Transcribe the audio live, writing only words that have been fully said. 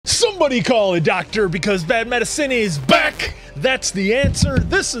Somebody call a doctor because bad medicine is back. That's the answer.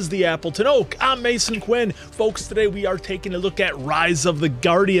 This is the Appleton Oak. I'm Mason Quinn. Folks, today we are taking a look at Rise of the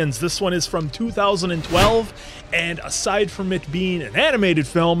Guardians. This one is from 2012, and aside from it being an animated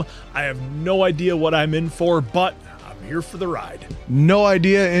film, I have no idea what I'm in for, but I'm here for the ride. No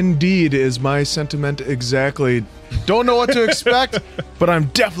idea indeed is my sentiment exactly. Don't know what to expect, but I'm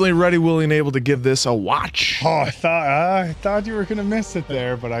definitely ready, willing, and able to give this a watch. Oh, I thought you were gonna miss it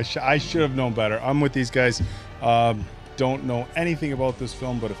there, but I should have known better. I'm with these guys. Don't know anything about this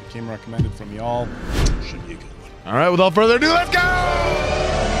film, but if it came recommended from y'all, it should be a good one. All right, without further ado, let's go!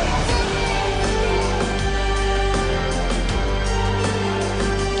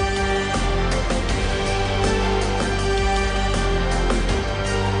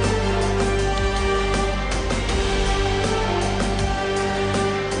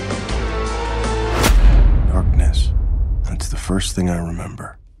 First thing I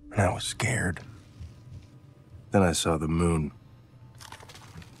remember, and I was scared. Then I saw the moon.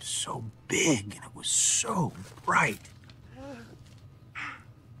 So big, and it was so bright.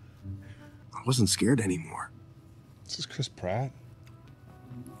 I wasn't scared anymore. This is Chris Pratt.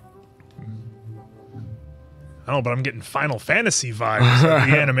 I don't know, but I'm getting Final Fantasy vibes of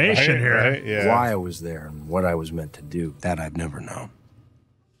the animation here. Right? Yeah. Why I was there and what I was meant to do, that I've never known.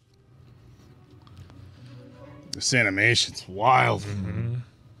 This animation's wild. Mm-hmm.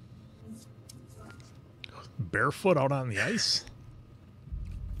 Barefoot out on the ice.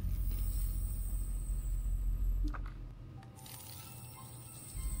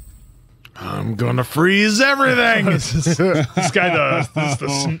 I'm gonna freeze everything. This guy,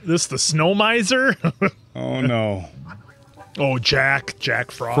 the snow miser. Oh no. Oh, Jack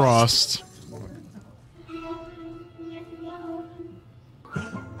Frost. Frost.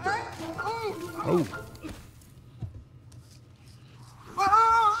 Oh.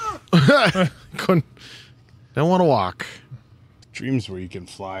 Don't want to walk. Dreams where you can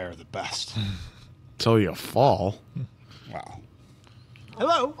fly are the best. Till you fall. Wow.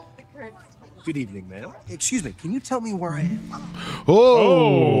 Hello. Good evening, ma'am. Excuse me, can you tell me where I am?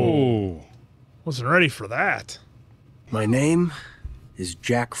 Oh. Wasn't ready for that. My name is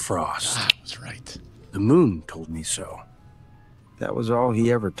Jack Frost. That's right. The moon told me so. That was all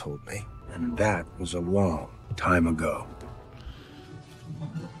he ever told me, and that was a long time ago.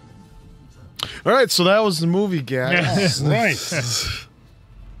 All right, so that was the movie, guys. Right. Is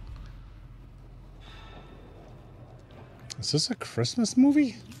this a Christmas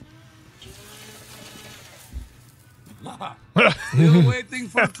movie? Still waiting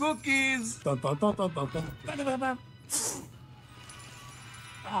for cookies.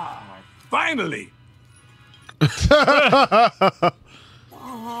 Finally.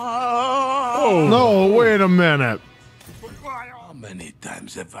 Oh. No, wait a minute. How many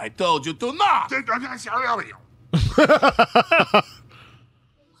times have I told you to not?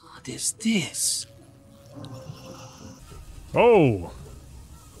 What is this? Oh.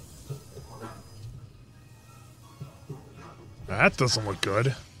 That doesn't look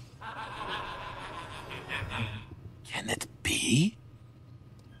good. Can it be?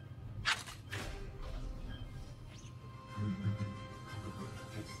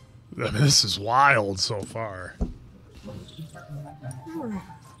 I mean, this is wild so far.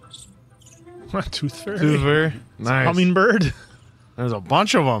 What, Tooth Fairy? Tooth Fairy. Nice. Hummingbird? There's a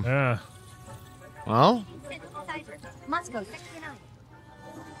bunch of them. Yeah. Well. Moscow, 69.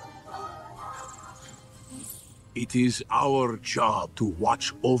 It is our job to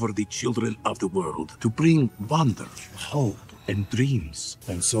watch over the children of the world, to bring wonder, hope, and dreams.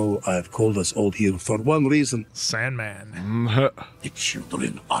 And so I've called us all here for one reason. Sandman. The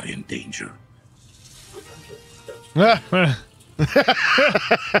children are in danger.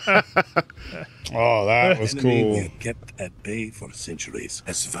 Oh, that was The enemy cool. we have kept at bay for centuries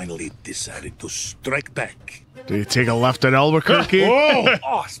has finally decided to strike back. Do you take a left at Albuquerque? Whoa!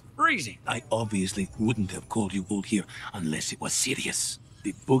 Oh, it's freezing. I obviously wouldn't have called you all here unless it was serious.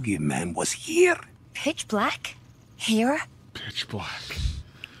 The boogeyman was here. Pitch black? Here? Pitch black.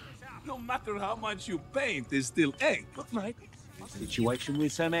 No matter how much you paint, it's still egg. Right? Situation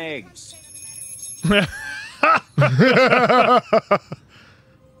with some eggs.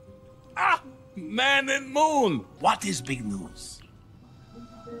 Ah! Man and moon! What is big news?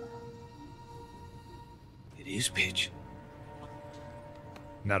 It is Pitch.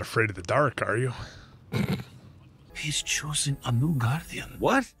 Not afraid of the dark, are you? He's chosen a new guardian.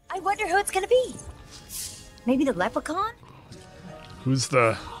 What? I wonder who it's gonna be. Maybe the leprechaun? Who's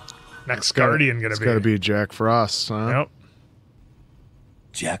the next Guardian gonna It's be? got to be Jack Frost, huh? Yep.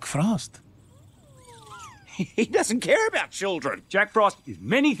 Jack Frost. He doesn't care about children. Jack Frost is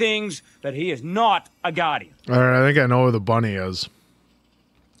many things, but he is not a guardian. All right, I think I know who the bunny is.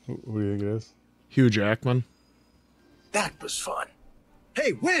 Who do you think it is? Hugh Jackman. That was fun.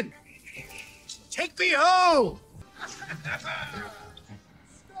 Hey, Win! Take me home!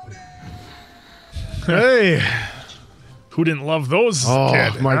 Hey! Who didn't love those? Oh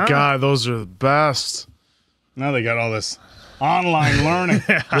kid, my huh? God, those are the best. Now they got all this online learning.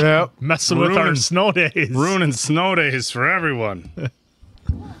 Yep. Messing with our snow days. Ruining snow days for everyone.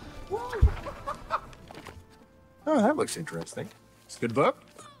 Oh, that looks interesting. It's a good book.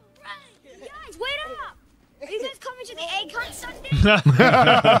 Guys, wait up! Are you guys coming to the egg hunt Sunday?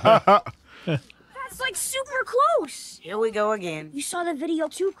 That's like super close. Here we go again. You saw the video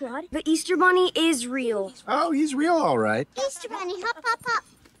too, Claude. The Easter Bunny is real. Oh, he's real, all right. Easter Bunny, hop, hop, hop.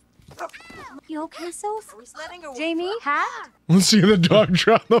 You okay, Soph? Letting Jamie? Hat? Let's see the dog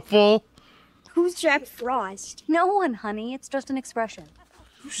try the full. Who's Jack Frost? No one, honey. It's just an expression.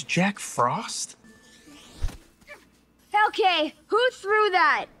 Who's Jack Frost? Okay, who threw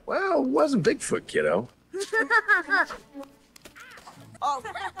that? Well, it wasn't Bigfoot, kiddo.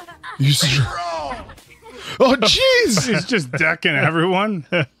 You oh, jeez! He's just decking everyone.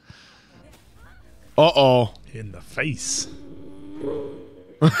 Uh-oh. In the face.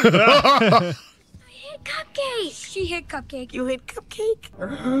 I hit Cupcake. She hit Cupcake. You hit Cupcake.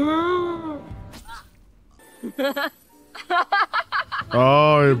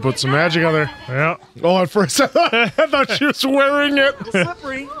 Oh, you put some magic on there. Yeah. Oh, at first I thought she was wearing it.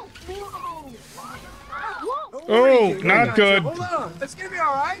 Slippery. Oh, not good. Hold on. That's gonna be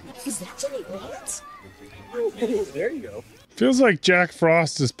all right. Is that Jimmy Lance? There you go. Feels like Jack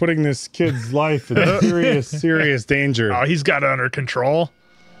Frost is putting this kid's life in serious, serious danger. Oh, he's got it under control.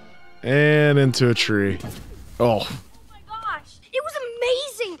 And into a tree. Oh. Oh my gosh, it was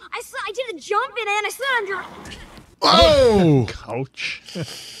amazing. I did a jump in and I slid under. Oh! Couch.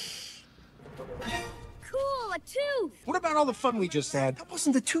 Cool, a tooth. What about all the fun we just had? That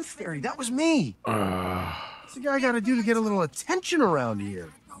wasn't the Tooth Fairy. That was me. What's the guy got to do to get a little attention around here?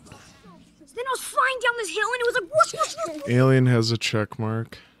 Then I was flying down this hill and it was like whoosh, whoosh, whoosh. Alien has a check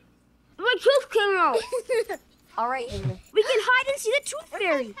mark. My tooth came out. All right, Amy. We can hide and see the Tooth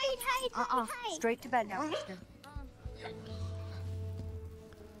Fairy. Straight to bed now, sister.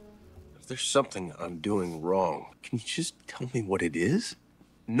 If there's something I'm doing wrong, can you just tell me what it is?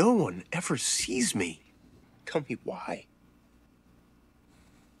 No one ever sees me. Tell me why.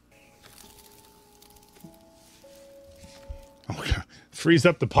 Oh, God. Freeze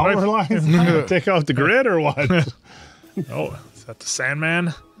up the power lines? Take out the grid or what? Oh, is that the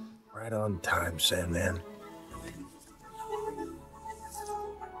Sandman? Right on time, Sandman.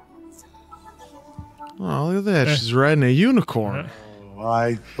 Oh, look at that. She's riding a unicorn.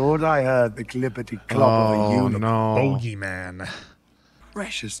 I thought I heard the clippity clop of a Oh, unicorn. no. Bogeyman.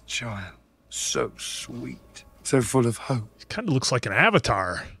 Precious child. So sweet. So full of hope. He kind of looks like an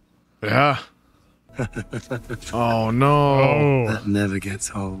avatar. Yeah. Oh, no. Oh. That never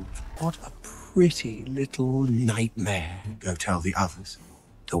gets old. What a pretty little nightmare. Go tell the others.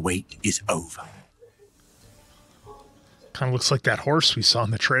 The wait is over. Kind of looks like that horse we saw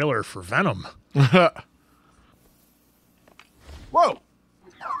in the trailer for Venom. Whoa!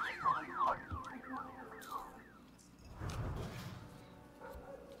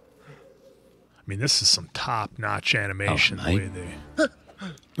 I mean, this is some top-notch animation. Oh, the way mate.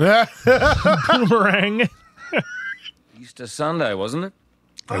 they boomerang. Easter Sunday, wasn't it?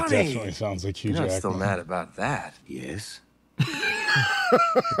 That Funny. definitely sounds like Hugh You're not still Jackman. mad about that. Yes. But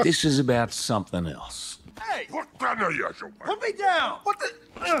this is about something else. Hey! Put me down! What the?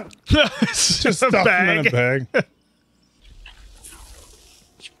 It's just a Stuff him in a bag. bag.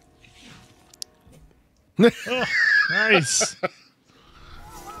 Nice.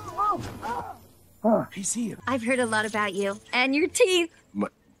 He's here. I've heard a lot about you and your teeth.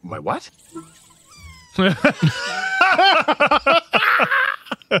 My what?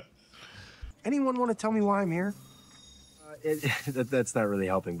 Anyone want to tell me why I'm here? That's not really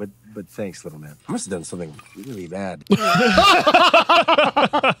helping, but thanks, little man. I must have done something really bad.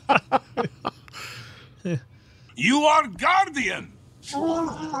 You are Guardian!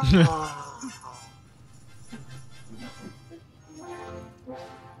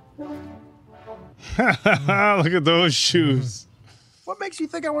 Look at those shoes. What makes you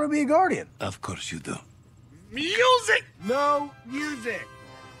think I want to be a guardian? Of course you do. Music! No music!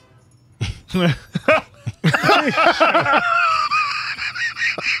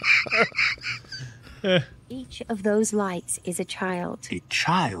 Each of those lights is a child. A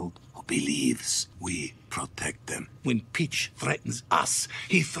child who believes we protect them. When Peach threatens us,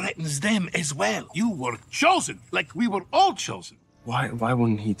 he threatens them as well. You were chosen, like we were all chosen. Why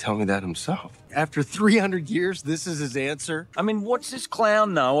wouldn't he tell me that himself? After 300 years, this is his answer? I mean, what's this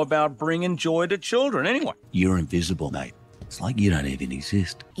clown know about bringing joy to children anyway? You're invisible, mate. It's like you don't even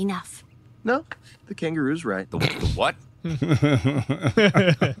exist. Enough. No, the kangaroo's right. The what?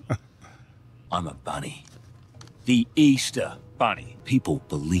 I'm a bunny. The Easter bunny. People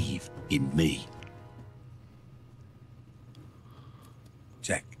believe in me.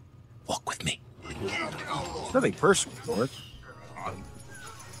 Jack, walk with me. It's nothing personal, George.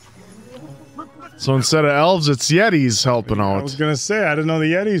 So instead of elves, it's Yetis helping out. I was gonna say, I didn't know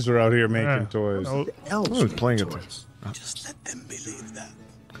the Yetis were out here making toys. Elves was playing it. Just let them believe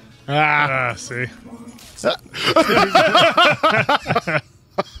that. See.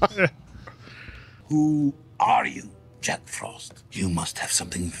 Who are you, Jack Frost? You must have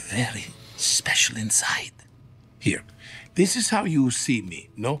something very special inside. Here, this is how you see me,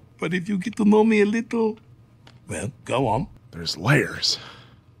 no? But if you get to know me a little, well, go on. There's layers.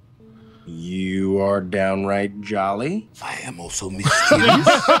 You are downright jolly. I am also mysterious.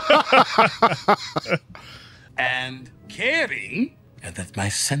 And caring. And at my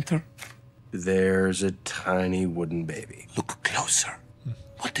center, There's a tiny wooden baby. look closer.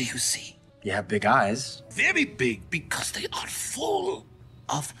 What do you see? You have big eyes. Very big because they are full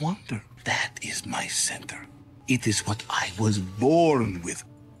of wonder. That is my center. It is what I was born with.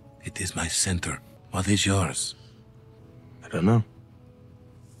 It is my center. What is yours? I don't know.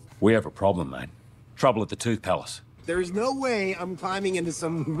 We have a problem, mate. Trouble at the Tooth Palace. There's no way I'm climbing into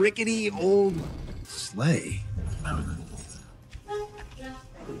some rickety old sleigh.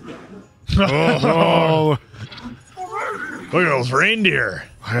 Oh, Look at those reindeer.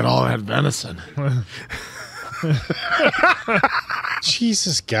 look at all that venison.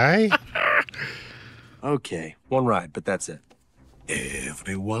 Jesus, guy. Okay, one ride, but that's it.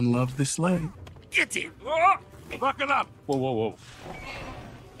 Everyone loves this sleigh. Get in. Buck it up. Whoa, whoa, whoa.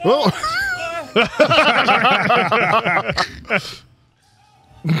 Oh.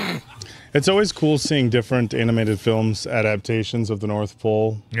 It's always cool seeing different animated films adaptations of the North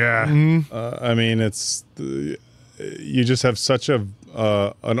Pole. Yeah. I mean, you just have such an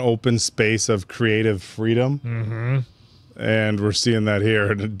open space of creative freedom, and we're seeing that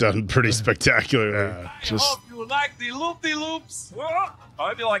here and done pretty spectacularly. Just You like the loop-de-loops? I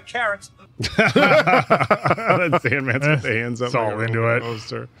hope you like carrots. That Sandman's with the hands up. It's all like a into roller it.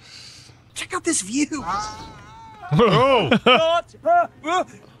 coaster. Check out this view. Oh.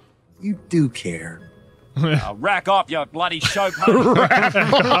 You do care. Rack off, you bloody show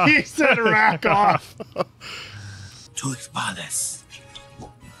pony. He said rack off. Tooth Palace.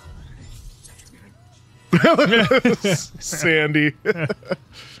 Sandy.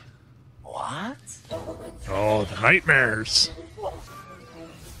 What? Oh, the nightmares.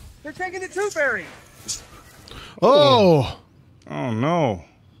 They're taking the tooth fairy. Oh. Oh, no.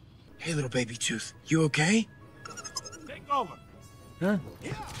 Hey, little baby tooth, you okay? Take over.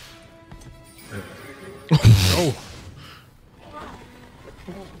 Oh.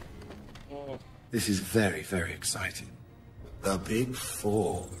 This is very, very exciting. The Big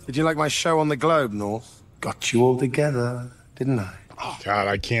Four. Did you like my show on the Globe, North? Got you all together, didn't I? God,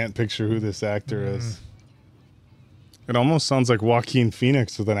 I can't picture who this actor is. It almost sounds like Joaquin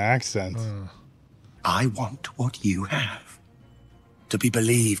Phoenix with an accent. I want what you have. To be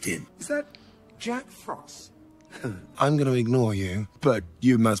believed in. Is that Jack Frost? I'm going to ignore you, but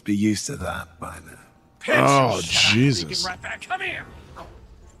you must be used to that by now. Oh, Jesus. Right back. Come here.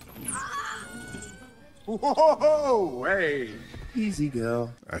 Whoa, hey. Easy,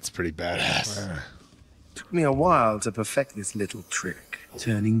 girl. That's pretty badass. Took me a while to perfect this little trick.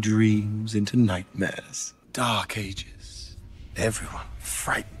 Turning dreams into nightmares. Dark ages. Everyone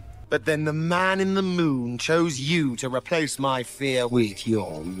frightened. But then the man in the moon chose you to replace my fear with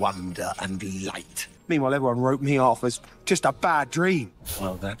your wonder and light. Meanwhile, everyone wrote me off as just a bad dream.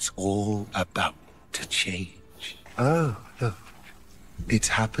 Well, that's all about to change. Oh, look. It's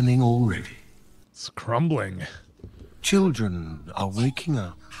happening already. It's crumbling. Children are waking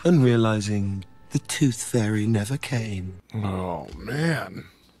up and realizing the tooth fairy never came. Oh, man.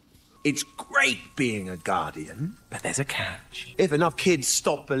 It's great being a guardian, but there's a catch. If enough kids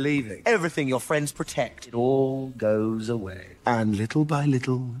stop believing everything your friends protect, it all goes away. And little by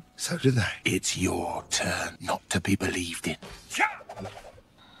little, so do they. It's your turn not to be believed in.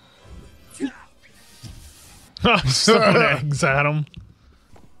 Throwing eggs at him.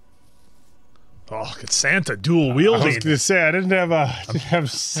 Oh, look at Santa dual I was wielding. going to say, I didn't have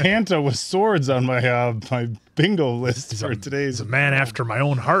Santa with swords on my my bingo list for today's. He's a man after my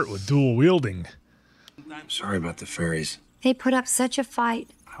own heart with dual wielding. Sorry about the fairies. They put up such a fight.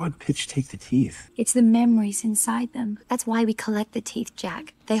 How would Pitch take the teeth? It's the memories inside them. That's why we collect the teeth,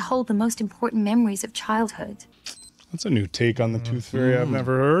 Jack. They hold the most important memories of childhood. That's a new take on the tooth fairy I've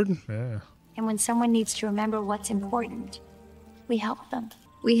never heard. Yeah. And when someone needs to remember what's important, we help them.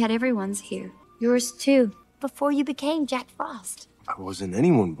 We had everyone's here. Yours too, before you became Jack Frost. I wasn't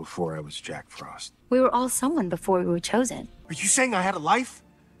anyone before I was Jack Frost. We were all someone before we were chosen. Are you saying I had a life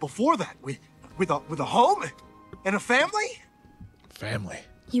before that? With a home? And a family? Family.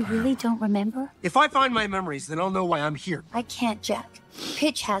 You really don't remember? If I find my memories, then I'll know why I'm here. I can't, Jack.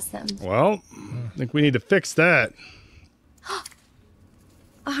 Pitch has them. Well, I think we need to fix that.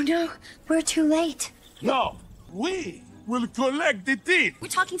 Oh no, we're too late. No, we will collect the teeth. We're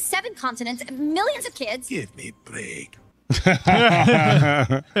talking 7 continents and millions of kids. Give me a break.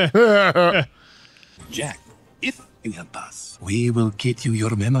 Jack, if you help us, we will get you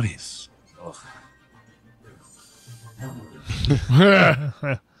your memories.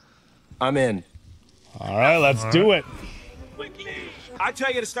 I'm in. All right, let's do it. I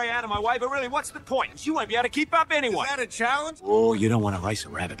tell you to stay out of my way, but really, what's the point? You won't be able to keep up anyway. Is that a challenge? Oh, you don't want to race a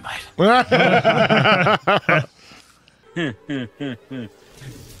rabbit, mate.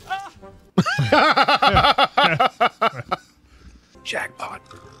 Jackpot.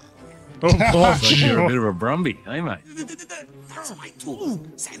 Oh, you're a bit of a Brumby, eh, mate? That's my tool.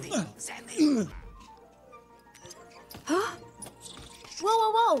 Sandy. Huh? Whoa,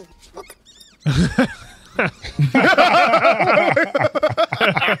 whoa, whoa. Look.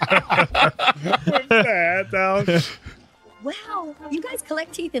 Whip the hat down. Wow, you guys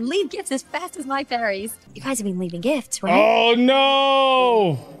collect teeth and leave gifts as fast as my fairies. You guys have been leaving gifts, right? Oh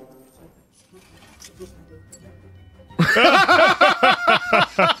no!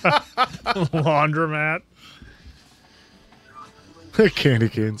 Laundromat. Candy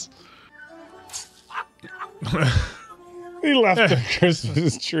canes. He left a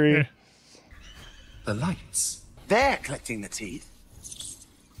Christmas tree. The lights. They're collecting the teeth.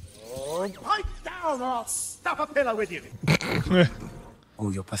 Oh, pipe down or I'll stuff a pillow with you.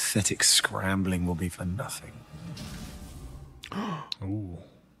 All your pathetic scrambling will be for nothing. Ooh.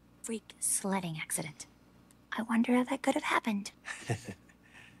 Freak sledding accident. I wonder how that could have happened.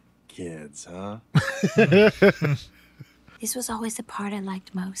 Kids, huh? This was always the part I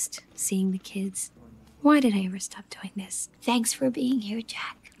liked most, seeing the kids. Why did I ever stop doing this? Thanks for being here,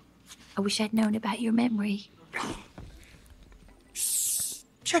 Jack. I wish I'd known about your memory.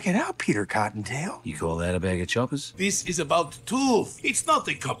 Check it out, Peter Cottontail. You call that a bag of choppers? This is about tooth. It's not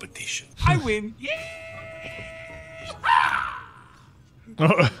a competition. I win. Yeah.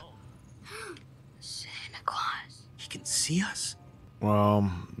 Santa Claus. He can see us?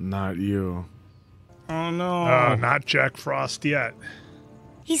 Well, not you. Oh no. Not Jack Frost yet.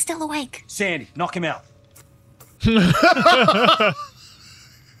 He's still awake. Sandy, knock him out. No,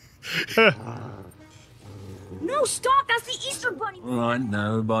 stop. That's the Easter Bunny. All right,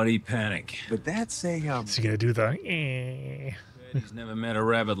 nobody panic. But that's a, Is he gonna do the? Eh. He's never met a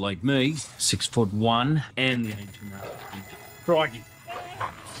rabbit like me. 6'1" and the ancient rabbit. Crikey.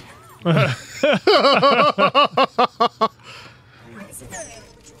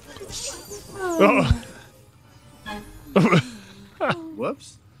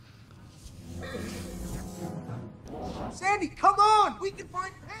 Whoops. Sandy, come on! We can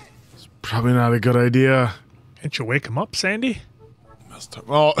find Pet! Probably not a good idea. Can't you wake him up, Sandy? Must have.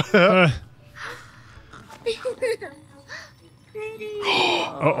 Oh.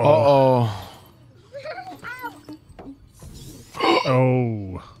 Uh-oh.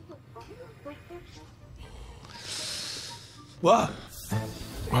 Oh. What?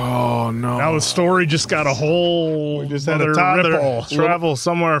 Oh no. Now the story just got a whole We just had other a toddler ripple. travel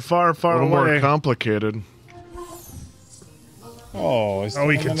somewhere far, a far little more away. complicated. Oh, he's Oh,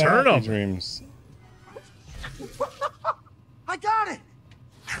 he still can in the turn happy 'em. Dreams. I got it!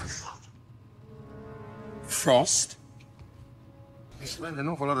 Frost? I spent an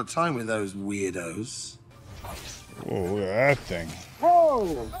awful lot of time with those weirdos. Whoa, look at that thing.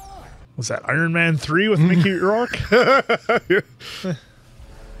 Was that Iron Man 3 with Mickey Rourke?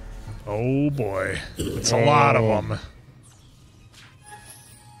 Oh boy, it's a lot of them.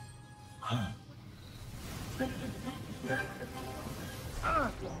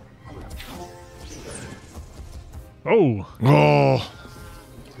 Oh. Oh.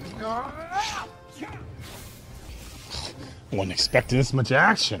 Wasn't expecting this much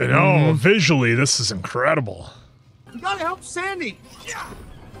action. You know, visually, this is incredible. You gotta help Sandy!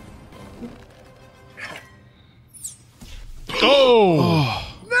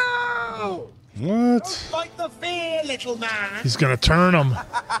 Oh! No! What? Fight the fear, little man! He's gonna turn him.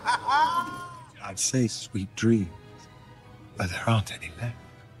 I I'd say sweet dreams, but there aren't any there.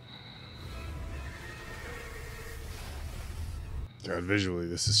 God, visually,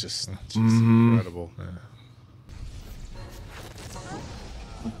 this is just incredible. Yeah.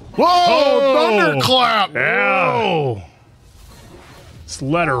 Whoa! Thunderclap! Yeah. Whoa! Just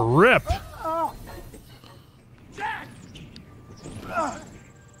let her rip.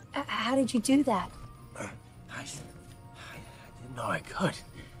 How did you do that? I didn't know I could.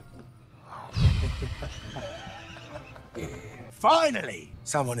 Finally!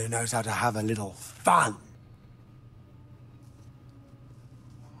 Someone who knows how to have a little fun.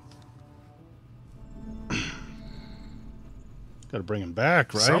 Gotta bring him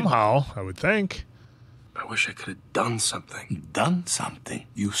back, right? Somehow, I would think. I wish I could have done something. Done something?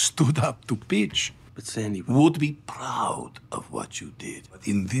 You stood up to pitch. But Sandy would be proud of what you did. But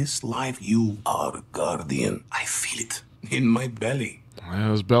in this life, you are a guardian. I feel it in my belly.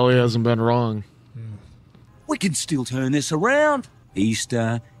 Well, his belly hasn't been wrong. We can still turn this around.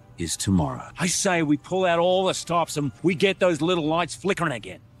 Easter is tomorrow. I say we pull out all the stops and we get those little lights flickering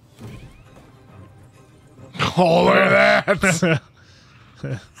again. Oh, look at that!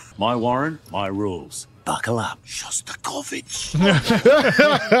 My Warren, my rules. Buckle up, Shostakovich.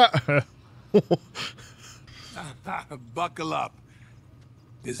 Buckle up.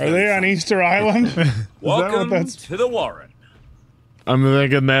 Are they on Easter Island? Welcome to the Warren. I'm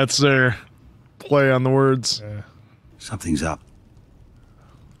thinking that's their play on the words. Something's up.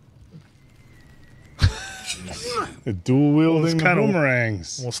 The dual wielding kind of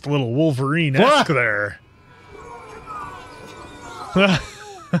boomerangs. Almost a little Wolverine-esque there.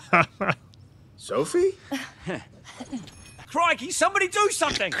 Sophie? Crikey, somebody do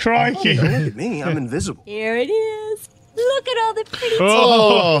something! Crikey. Look at me, I'm invisible. Here it is. Look at all the pretty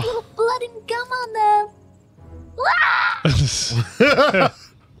Oh. teeth. Little blood and gum on them. Ah!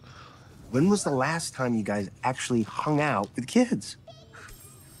 When was the last time you guys actually hung out with kids?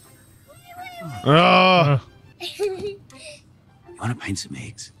 Oh. You want to paint some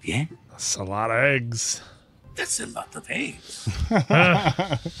eggs? Yeah? That's a lot of eggs. That's a lot of eggs.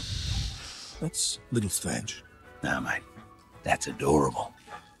 That's a little strange. No, mate. That's adorable.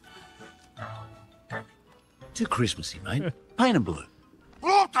 Too Christmassy, mate. Paint 'em blue.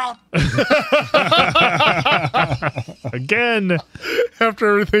 Again, after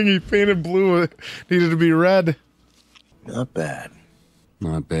everything he painted blue, it needed to be red. Not bad.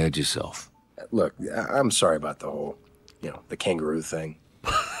 Not bad yourself. Look, I'm sorry about the whole, the kangaroo thing.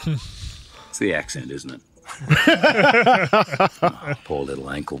 It's the accent, isn't it? Oh, poor little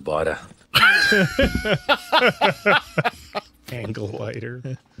ankle biter. Ankle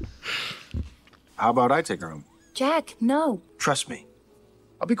lighter. How about I take her home? Jack, no. Trust me.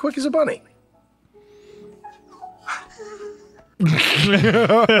 I'll be quick as a bunny.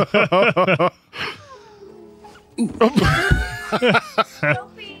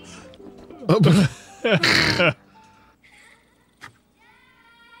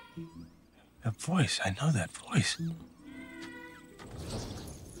 That voice, I know that voice.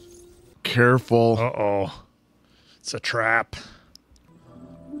 Careful. Uh-oh. It's a trap.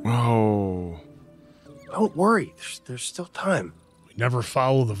 Oh. Don't worry, there's still time. We never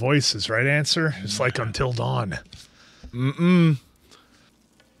follow the voices, right, Answer? It's like Until Dawn. Mm-mm.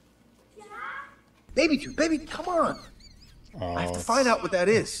 Baby, come on. I have to find out what that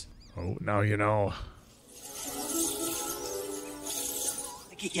is. Oh, now you know.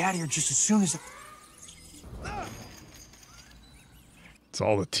 I get you out of here just as soon as It's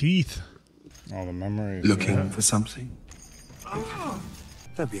all the teeth. All the memories. Looking for something?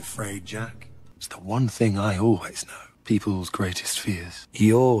 Don't be afraid, Jack. It's the one thing I always know. People's greatest fears.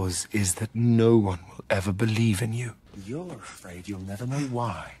 Yours is that no one will ever believe in you. You're afraid you'll never know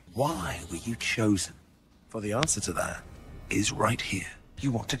why. Why were you chosen? For the answer to that is right here.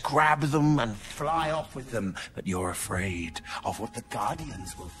 You want to grab them and fly off with them, but you're afraid of what the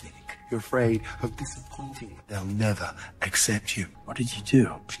Guardians will think. You're afraid of disappointing. They'll never accept you. What did you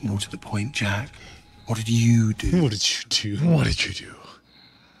do? More to the point, Jack. What did you do? What did you do? What did you do?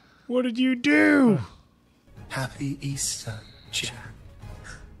 What did you do? Happy Easter, Jack.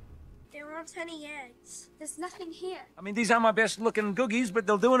 There aren't any eggs. There's nothing here. I mean, these aren't my best looking cookies, but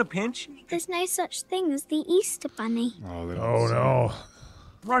they'll do in a pinch. There's no such thing as the Easter Bunny. Oh, no.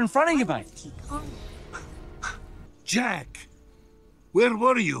 Right in front of you, mate. Jack, where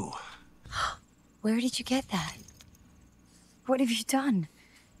were you? Where did you get that? What have you done?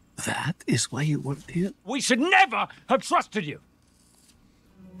 That is why you weren't here? We should never have trusted you.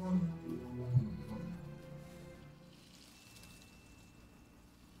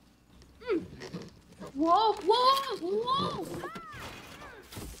 Whoa, whoa, whoa!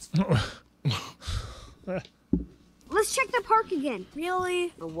 Jack again.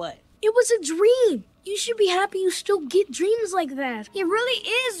 Really? Or what? It was a dream. You should be happy you still get dreams like that. It really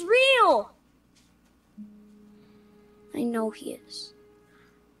is real. I know he is.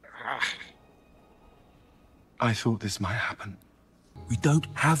 I thought this might happen. We don't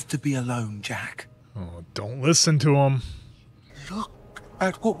have to be alone, Jack. Oh, don't listen to him. Look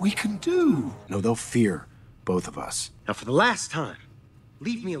at what we can do. No, they'll fear both of us. Now, for the last time,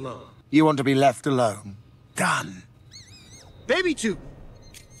 leave me alone. You want to be left alone? Done. Baby Chute.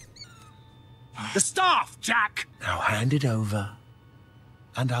 The staff, Jack! Now hand it over,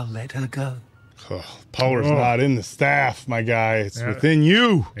 and I'll let her go. Oh, power's not in the staff, my guy. It's within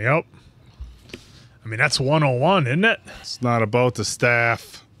you. Yep. I mean, that's 101, isn't it? It's not about the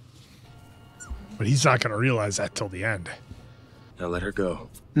staff. But he's not going to realize that till the end. Now let her go.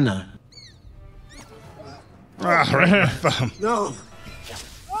 No. Ah, right in my thumb. No.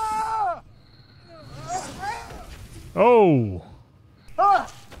 Oh.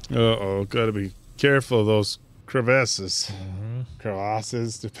 Uh-oh, gotta be careful of those crevasses.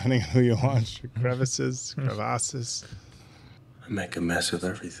 Crevasses, depending on who you want. Crevices, crevasses. I make a mess of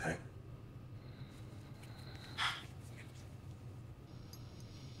everything.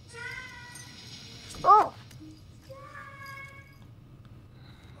 Oh!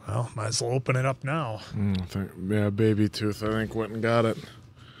 Well, might as well open it up now. Yeah, baby tooth, I think, went and got it.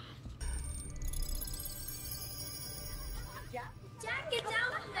 Jack, get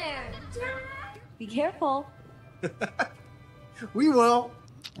down there! Jack! Be careful. We will.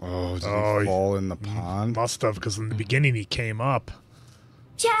 Oh, did he fall in the pond? Must have, because in the beginning he came up.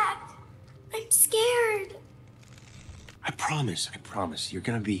 Jack! I'm scared. I promise, you're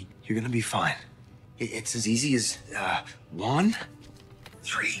gonna be fine. It's as easy as, 1,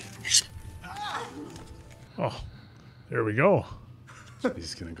 3. Oh, there we go.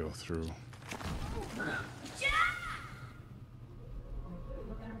 He's gonna go through.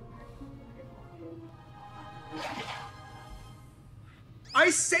 I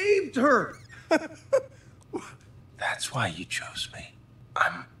saved her! That's why you chose me.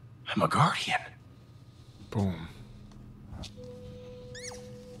 I'm a guardian. Boom.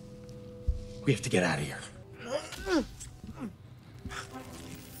 We have to get out of here.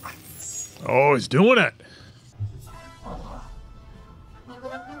 Oh, he's doing it.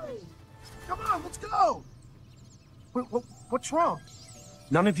 Come on, let's go! What's wrong?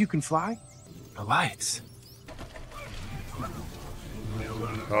 None of you can fly? The lights.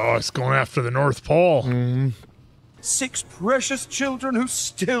 Oh, it's going after the North Pole. 6 precious children who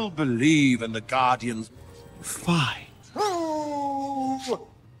still believe in the Guardians. 5.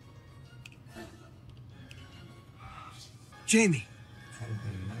 Jamie.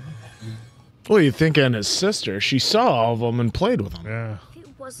 Well, you'd think Anna's sister. She saw all of them and played with them. Yeah. If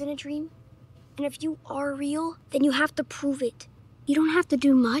it wasn't a dream, and if you are real, then you have to prove it. You don't have to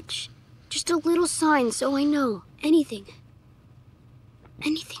do much. Just a little sign so I know. Anything.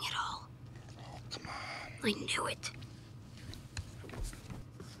 Anything at all. Oh, come on. I knew it.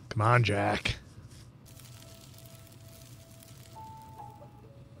 Come on, Jack.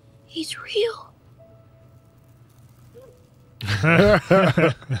 He's real.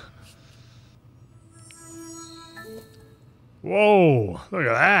 Whoa, look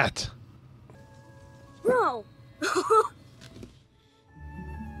at that. No.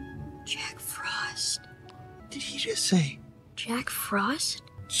 Jack Frost. Did he just say? Jack Frost?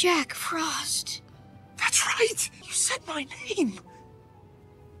 Jack Frost. That's right. You said my name.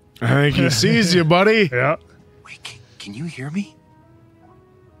 I think he sees you, buddy. Yeah. Wait, can you hear me?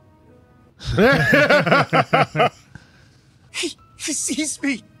 He sees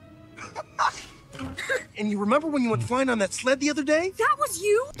me. And you remember when you went flying on that sled the other day? That was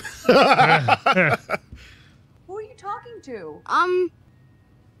you? Who are you talking to?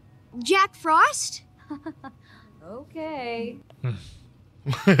 Jack Frost? Okay.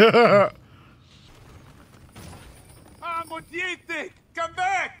 Come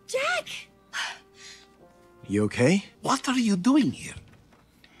back! Jack! You okay? What are you doing here?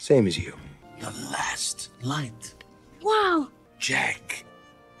 Same as you. The last light. Wow. Jack,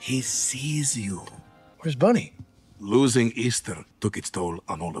 he sees you. Where's Bunny? Losing Easter took its toll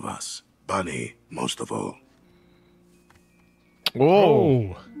on all of us. Bunny, most of all.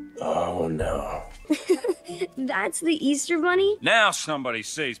 Whoa. Oh, no. That's the Easter Bunny? Now somebody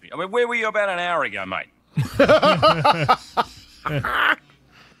sees me. I mean, where were you about an hour ago, mate?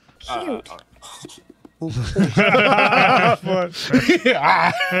 Cute.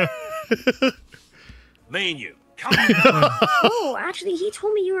 Me and you. Come on. Oh, actually, he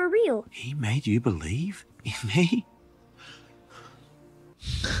told me you were real. He made you believe in me?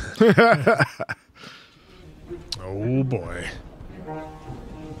 Oh boy.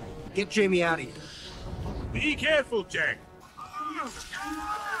 Get Jamie out of here. Be careful, Jack.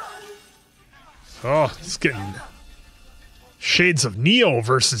 Oh, it's getting shades of Neo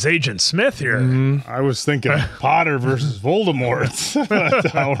versus Agent Smith here. I was thinking Potter versus Voldemort.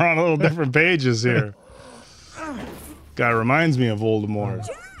 We're on a little different pages here. Guy reminds me of Voldemort.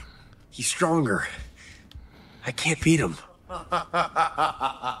 He's stronger. I can't beat him.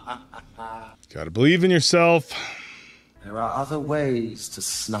 Gotta believe in yourself. There are other ways to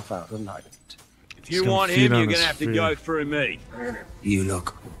snuff out the night. If you want him, you're gonna have to go through me. You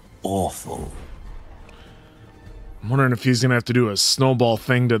look awful. I'm wondering if he's gonna have to do a snowball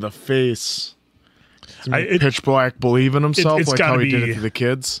thing to the face. Pitch Black believe in himself, like how he did it to the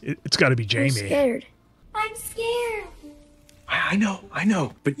kids. It's got to be Jamie. I'm scared. I'm scared. I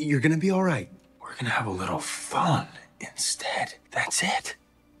know, but you're gonna be all right. We're gonna have a little fun instead. That's it.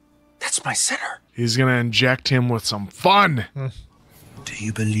 That's my center. He's gonna inject him with some fun. Do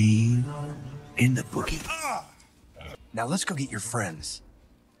you believe in the boogie? Now let's go get your friends.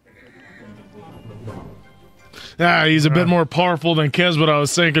 Yeah, he's a bit more powerful than Kez, but I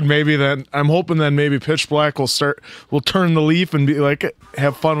was thinking maybe that I'm hoping that maybe Pitch Black will turn the leaf and be like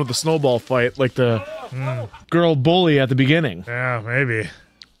have fun with the snowball fight like the girl bully at the beginning. Yeah, maybe.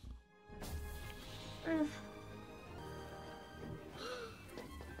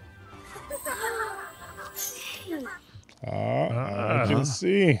 I can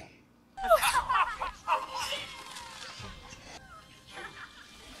see.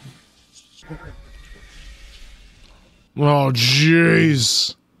 Oh,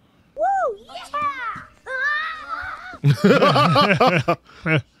 jeez. Woo!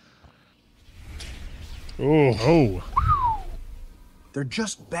 Oh. They're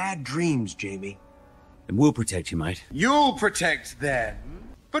just bad dreams, Jamie. And we'll protect you, mate. You'll protect them,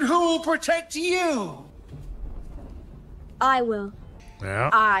 but who'll protect you? I will.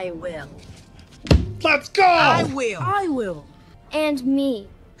 Yeah. I will. Let's go! I will. I will. And me.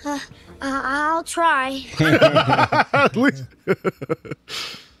 I'll try. At least.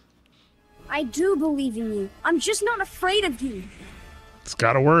 I do believe in you. I'm just not afraid of you. It's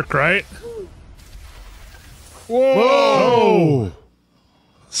got to work, right? Whoa! Whoa.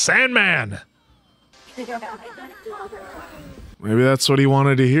 Sandman. Maybe that's what he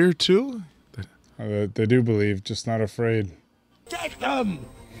wanted to hear too. They do believe, just not afraid. Get them!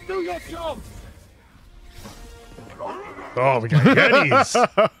 Do your job! Oh, we got Yetis.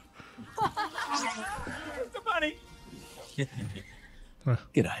 The bunny!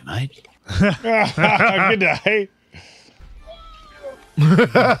 G'day, mate. Good day.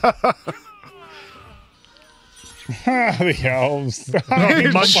 The elves.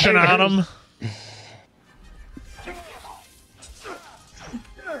 Munching on them.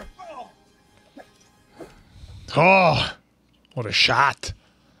 Oh, what a shot.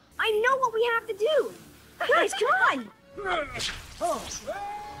 I know what we have to do. Guys, come on.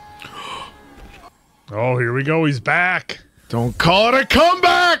 Oh, here we go. He's back. Don't call it a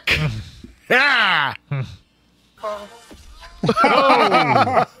comeback. Yeah. Oh.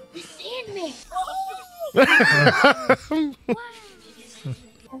 Sandman.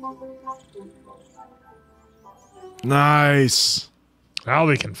 Nice. Now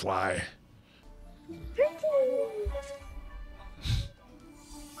they can fly.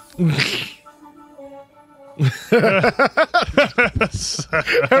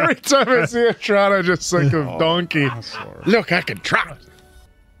 Every time I see a trot, I just think of Donkey. Look, I can trot.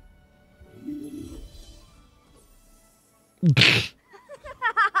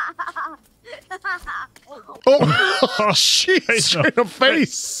 Oh, jeez, in the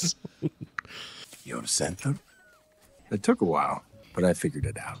face. Your center? It took a while, but I figured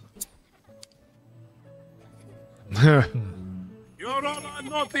it out. You're on our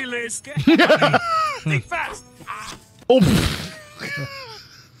naughty list. Think fast. Oh.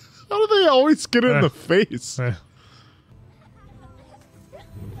 How do they always get in the face?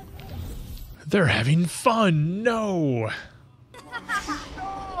 They're having fun. No.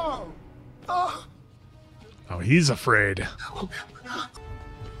 Oh, he's afraid.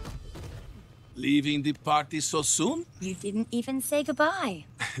 Leaving the party so soon? You didn't even say goodbye.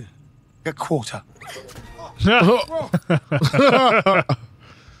 A quarter.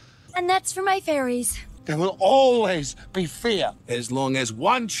 And that's for my fairies. There will always be fear. As long as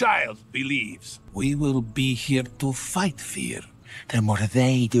one child believes. We will be here to fight fear. Then what are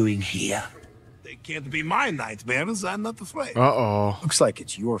they doing here? They can't be my nightmares. I'm not afraid. Uh-oh. Looks like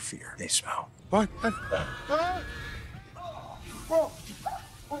it's your fear they smell. What?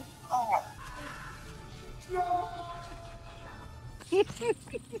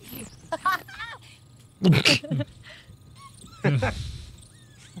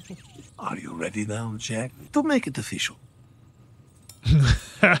 ready now, Jack? To make it official.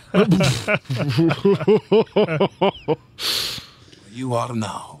 You are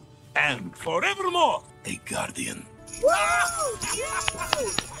now, and forevermore, a guardian.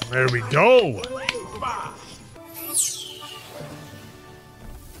 There we go.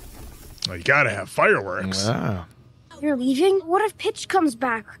 Well, you gotta have fireworks. Yeah. You're leaving? What if Pitch comes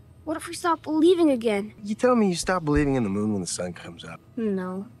back? What if we stop believing again? You tell me you stop believing in the moon when the sun comes up.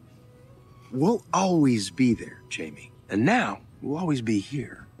 No. We'll always be there, Jamie. And now, we'll always be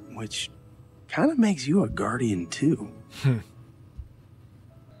here. Which kind of makes you a guardian, too.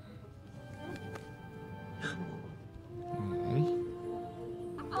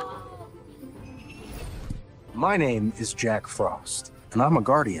 My name is Jack Frost, and I'm a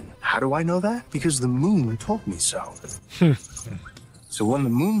guardian. How do I know that? Because the moon told me so. So when the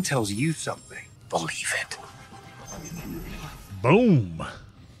moon tells you something, believe it. Boom.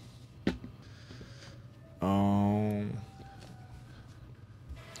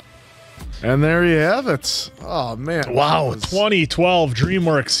 And there you have it. Oh, man. Wow, 2012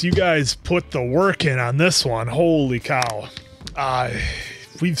 DreamWorks. You guys put the work in on this one. Holy cow.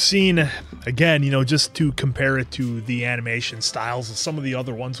 We've seen, again, just to compare it to the animation styles of some of the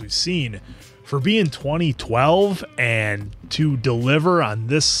other ones we've seen, for being 2012 and to deliver on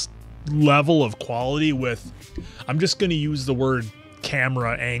this level of quality with, I'm just going to use the word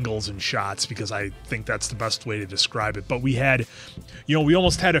camera angles and shots because I think that's the best way to describe it. But we had, we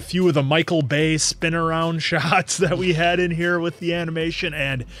almost had a few of the Michael Bay spin around shots that we had in here with the animation,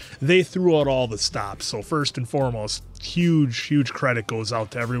 and they threw out all the stops. So first and foremost, huge credit goes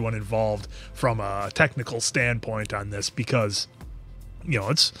out to everyone involved from a technical standpoint on this, because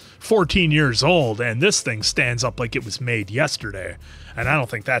it's 14 years old and this thing stands up like it was made yesterday. And I don't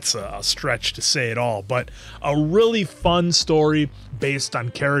think that's a stretch to say at all, but a really fun story based on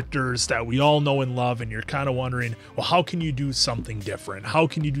characters that we all know and love. And you're kind of wondering, well, how can you do something different? How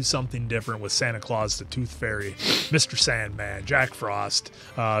can you do something different with Santa Claus, the Tooth Fairy, Mr. Sandman, Jack Frost,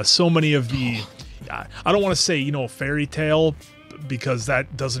 so many of the, I don't want to say, fairy tale, because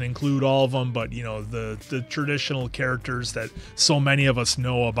that doesn't include all of them, but the traditional characters that so many of us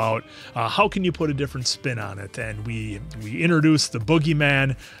know about. How can you put a different spin on it? And we introduced the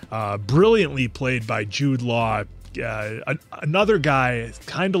Boogeyman, brilliantly played by Jude Law. Another guy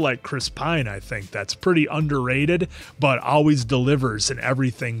kind of like Chris Pine, I think, that's pretty underrated but always delivers in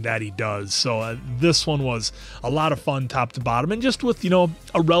everything that he does. So this one was a lot of fun top to bottom, and just with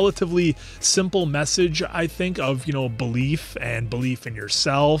a relatively simple message, I think, of belief and belief in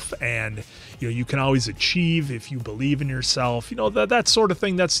yourself, and you can always achieve if you believe in yourself, that sort of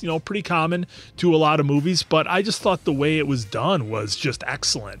thing. That's pretty common to a lot of movies, but I just thought the way it was done was just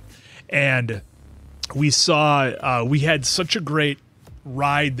excellent. And we saw, we had such a great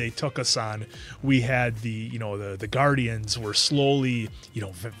ride they took us on. We had the Guardians were slowly,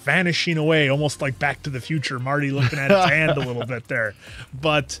 vanishing away, almost like Back to the Future, Marty looking at his hand a little bit there.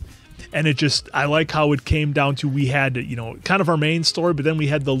 And it just, I like how it came down to, we had, kind of our main story, but then we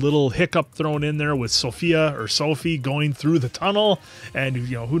had the little hiccup thrown in there with Sophie going through the tunnel, and,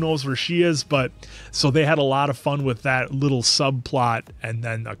 who knows where she is. But so they had a lot of fun with that little subplot. And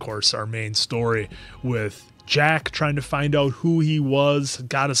then, of course, our main story with Jack trying to find out who he was,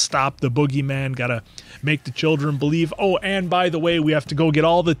 got to stop the Boogeyman, got to make the children believe. Oh, and by the way, we have to go get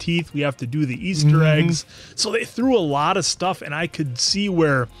all the teeth. We have to do the Easter eggs. So they threw a lot of stuff, and I could see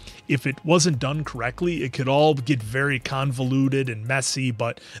where, if it wasn't done correctly, it could all get very convoluted and messy,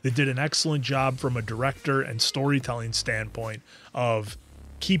 but they did an excellent job from a director and storytelling standpoint of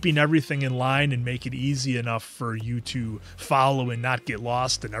keeping everything in line and make it easy enough for you to follow and not get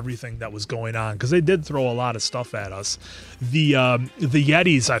lost in everything that was going on, because they did throw a lot of stuff at us. The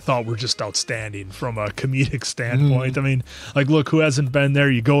Yetis, I thought, were just outstanding from a comedic standpoint. I mean, like, look, who hasn't been there?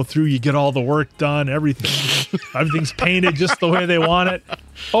 You go through, you get all the work done, everything's painted just the way they want it.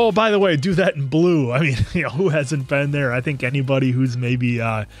 Oh, by the way, do that in blue. I mean, who hasn't been there? I think anybody who's maybe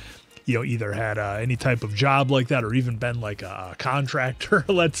either had any type of job like that, or even been like a contractor,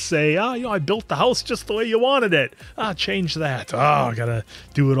 let's say, I built the house just the way you wanted it. Change that. I gotta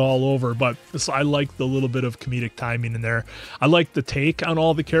do it all over. But I like the little bit of comedic timing in there. I like the take on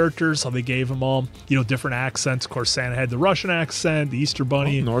all the characters, how they gave them all, different accents. Of course, Santa had the Russian accent. The Easter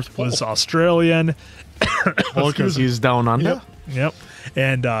Bunny North Pole was Australian. Well, because he's down under. Yep.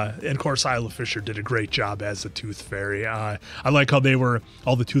 And of course, Isla Fisher did a great job as the Tooth Fairy. I like how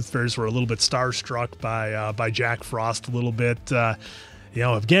all the Tooth Fairies were a little bit starstruck by Jack Frost a little bit. you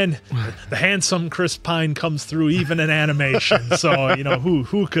know, again, the handsome Chris Pine comes through even in animation. So, you know,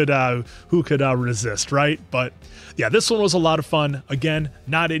 who could resist, right? But yeah, this one was a lot of fun. Again,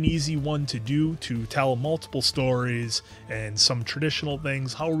 not an easy one to do, to tell multiple stories and some traditional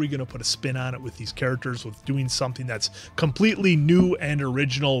things. How are we going to put a spin on it with these characters, with doing something that's completely new and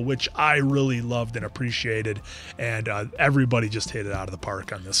original, which I really loved and appreciated. And everybody just hit it out of the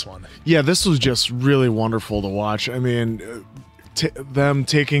park on this one. Yeah, this was just really wonderful to watch. I mean, them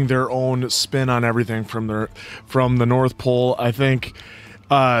taking their own spin on everything from the North Pole. I think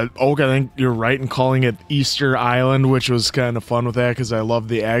Oak, I think you're right in calling it Easter Island, which was kind of fun with that because I love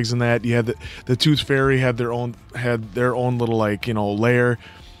the eggs in that. You had the Tooth Fairy had their own little, like, you know, layer,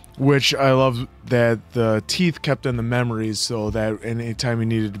 which I love that the teeth kept in the memories, so that anytime you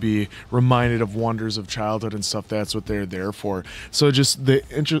needed to be reminded of wonders of childhood and stuff, that's what they're there for. So just the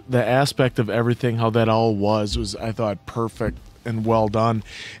aspect of everything, how that all was I thought perfect and well done,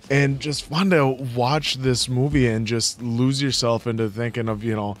 and just fun to watch this movie and just lose yourself into thinking of,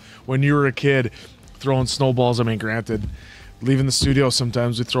 you know, when you were a kid throwing snowballs. I mean, granted, leaving the studio,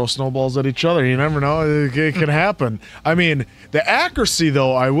 sometimes we throw snowballs at each other. You never know, it can happen. I mean, the accuracy,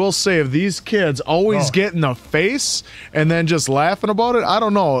 though, I will say, of these kids always get in the face and then just laughing about it. I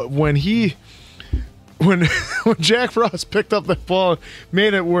don't know, when Jack Frost picked up the ball,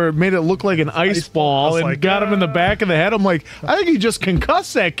 made it look like an ice ball and like, got him in the back of the head. I'm like, I think he just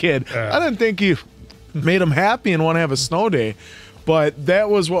concussed that kid. I didn't think he made him happy and want to have a snow day. But that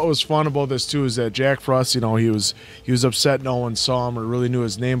was what was fun about this too, is that Jack Frost, you know, he was upset no one saw him or really knew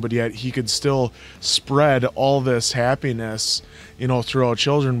his name, but yet he could still spread all this happiness, you know, throughout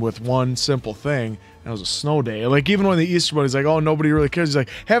children with one simple thing. And it was a snow day. Like, even when the Easter Bunny's like, oh, nobody really cares. He's like,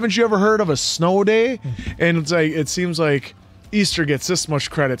 haven't you ever heard of a snow day? And it's like, it seems like Easter gets this much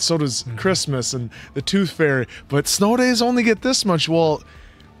credit. So does Christmas and the Tooth Fairy. But snow days only get this much. Well,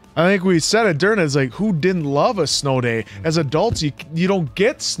 I think we said it during it. It's like, who didn't love a snow day? As adults, you don't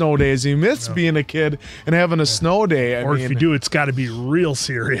get snow days. You miss being a kid and having a snow day. I mean, if you do, it's got to be real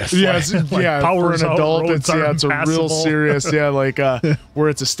serious. Yeah, for an adult, it's a real serious. Yeah, like where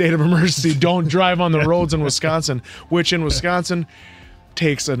it's a state of emergency. Don't drive on the roads in Wisconsin, which in Wisconsin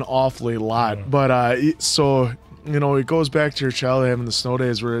takes an awfully lot. But so, you know, it goes back to your childhood having the snow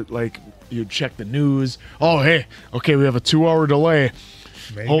days where, like, you check the news. Oh, hey, okay, we have a 2-hour delay.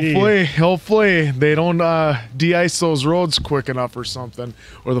 Maybe. Hopefully they don't de-ice those roads quick enough or something,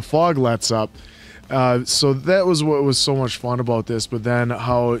 or the fog lets up. So that was what was so much fun about this. But then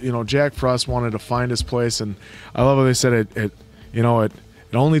how, you know, Jack Frost wanted to find his place, and I love how they said it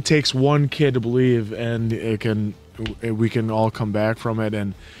only takes one kid to believe, and we can all come back from it.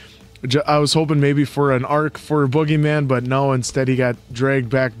 And I was hoping maybe for an arc for Boogeyman, but no, instead he got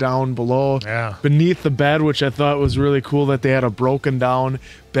dragged back down below, beneath the bed, which I thought was really cool that they had a broken down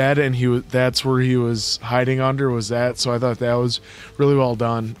bed, and that's where he was hiding under, was that. So I thought that was really well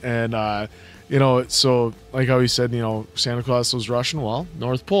done. And you know, so like how he said, you know, Santa Claus was Russian, well,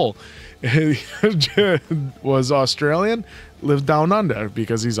 North Pole. Was Australian, lived down under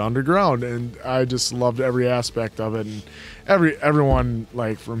because he's underground, and I just loved every aspect of it. And everyone,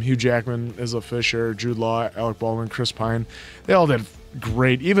 like from Hugh Jackman, Isla Fisher, Jude Law, Alec Baldwin, Chris Pine, they all did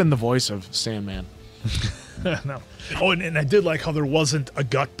great. Even the voice of Sandman. No. Oh, and I did like how there wasn't a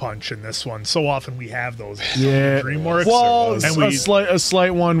gut punch in this one. So often we have those. Yeah, DreamWorks. Well, and a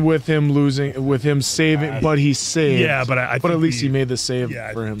slight one with him losing, with him saving, but he saved. Yeah, but I at least he made the save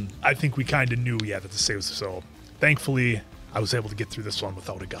for him. I think we kind of knew, that the save was so. Thankfully, I was able to get through this one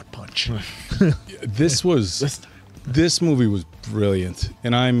without a gut punch. This movie was brilliant,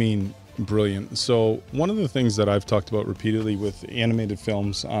 and I mean brilliant. So one of the things that I've talked about repeatedly with animated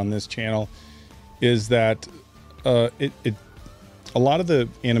films on this channel is that a lot of the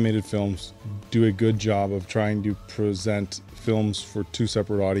animated films do a good job of trying to present films for two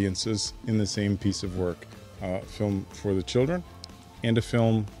separate audiences in the same piece of work. A film for the children and a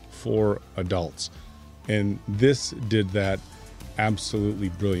film for adults. And this did that absolutely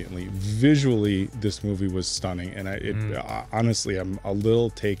brilliantly. Visually, this movie was stunning, and honestly, I'm a little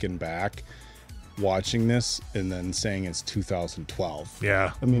taken back watching this and then saying it's 2012.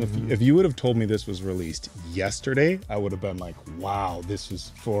 Yeah. I mean, if you would have told me this was released yesterday, I would have been like, wow, this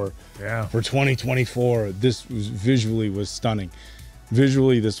was for 2024. This was visually stunning.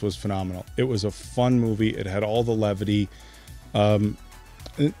 Visually, this was phenomenal. It was a fun movie. It had all the levity.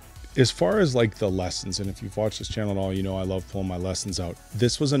 As far as like the lessons, and if you've watched this channel at all, you know I love pulling my lessons out.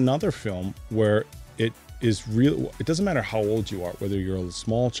 This was another film where it is real. It doesn't matter how old you are, whether you're a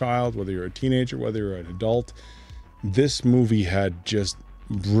small child, whether you're a teenager, whether you're an adult. This movie had just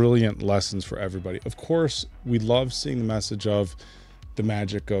brilliant lessons for everybody. Of course, we love seeing the message of the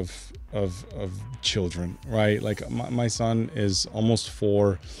magic of children, right? Like my son is almost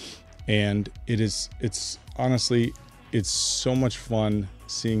 4, and it's honestly, it's so much fun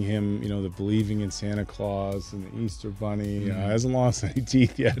seeing him, you know, the believing in Santa Claus and the Easter Bunny. Hasn't lost any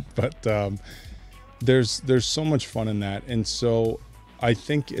teeth yet, but there's so much fun in that. And so I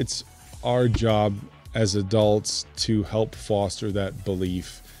think it's our job as adults to help foster that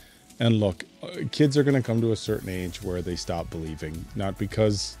belief. And look, kids are going to come to a certain age where they stop believing, not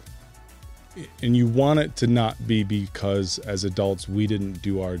because, and you want it to not be because as adults we didn't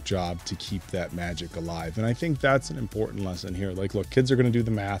do our job to keep that magic alive. And I think that's an important lesson here. Like, look, kids are going to do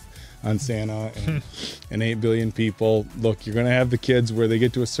the math on Santa and 8 billion people. Look, you're going to have the kids where they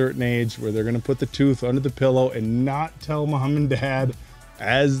get to a certain age where they're going to put the tooth under the pillow and not tell mom and dad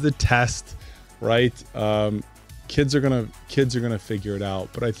as the test, right? Kids are gonna figure it out.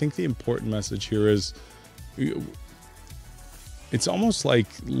 But I think the important message here is, it's almost like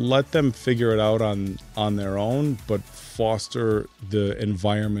let them figure it out on their own, but foster the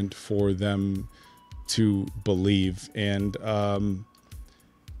environment for them to believe. And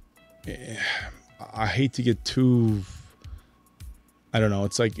I hate to get too, I don't know,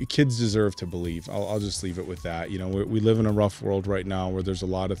 it's like kids deserve to believe. I'll just leave it with that. You know, we live in a rough world right now where there's a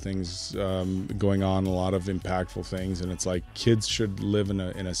lot of things going on, a lot of impactful things, and it's like kids should live in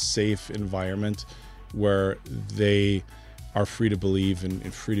a safe environment where they are free to believe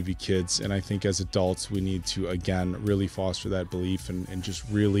and free to be kids. And I think as adults we need to, again, really foster that belief and just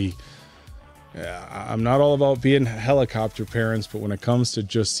really, I'm not all about being helicopter parents, but when it comes to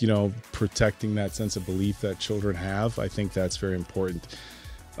just, you know, protecting that sense of belief that children have, I think that's very important.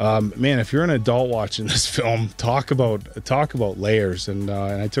 Man, if you're an adult watching this film, talk about layers. And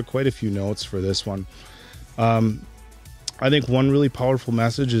I took quite a few notes for this one. I think one really powerful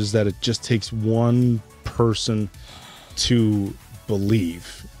message is that it just takes one person to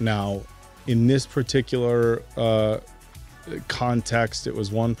believe. Now, in this particular context, it was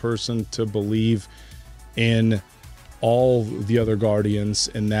one person to believe in all the other Guardians,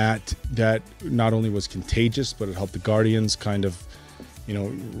 and that not only was contagious, but it helped the Guardians kind of, you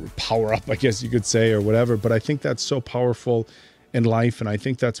know, power up, I guess you could say, or whatever. But I think that's so powerful in life, and I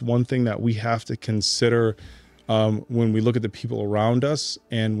think that's one thing that we have to consider when we look at the people around us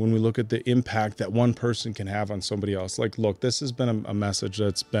and when we look at the impact that one person can have on somebody else. Like, look, this has been a message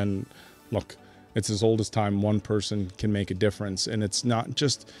that's been, look, it's as old as time. One person can make a difference. And it's not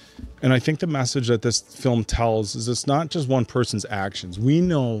just, and I think the message that this film tells is it's not just one person's actions. We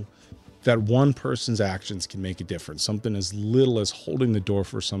know that one person's actions can make a difference. Something as little as holding the door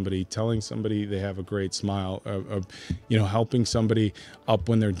for somebody, telling somebody they have a great smile, you know, helping somebody up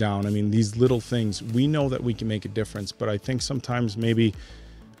when they're down. I mean, these little things, we know that we can make a difference, but I think sometimes maybe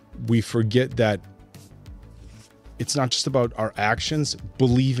we forget that it's not just about our actions,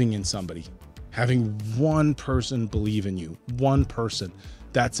 believing in somebody. Having one person believe in you, one person,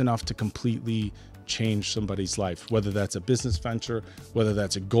 that's enough to completely change somebody's life, whether that's a business venture, whether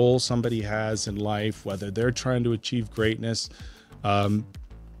that's a goal somebody has in life, whether they're trying to achieve greatness.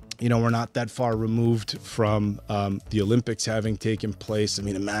 You know, we're not that far removed from the Olympics having taken place. I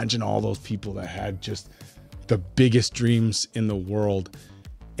mean, imagine all those people that had just the biggest dreams in the world,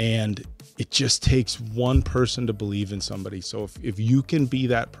 and it just takes one person to believe in somebody. So if you can be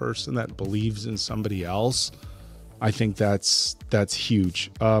that person that believes in somebody else, I think that's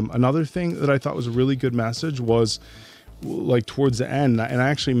huge. Another thing that I thought was a really good message was, like, towards the end, and I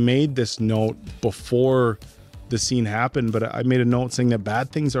actually made this note before the scene happened, but I made a note saying that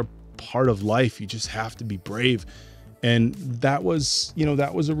bad things are part of life. You just have to be brave. And that was, you know,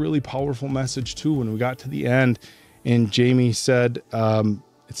 that was a really powerful message too. When we got to the end and Jamie said,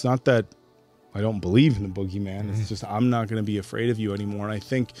 it's not that I don't believe in the boogeyman. It's just, I'm not going to be afraid of you anymore. And I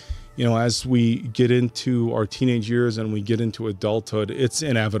think, you know, as we get into our teenage years and we get into adulthood, it's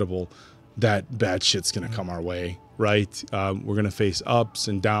inevitable that bad shit's going to come our way, right? We're going to face ups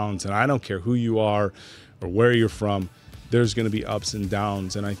and downs, and I don't care who you are or where you're from, there's going to be ups and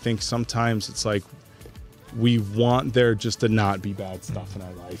downs. And I think sometimes it's like we want there just to not be bad stuff in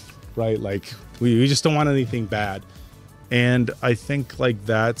our life, right? Like we just don't want anything bad. And I think, like,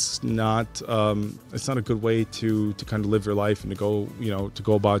 that's not, it's not a good way to kind of live your life and to go, you know, to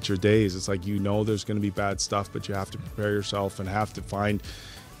go about your days. It's like, you know, there's going to be bad stuff, but you have to prepare yourself and have to find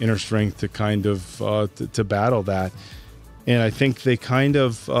inner strength to kind of, to battle that. And I think they kind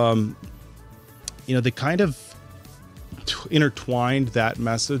of, you know, they kind of intertwined that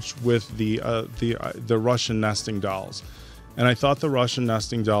message with the Russian nesting dolls. And I thought the Russian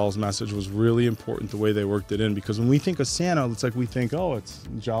nesting dolls message was really important, the way they worked it in, because when we think of Santa, it's like we think, oh, it's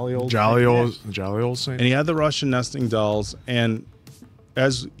jolly old Saint. Saint. And he had the Russian nesting dolls, and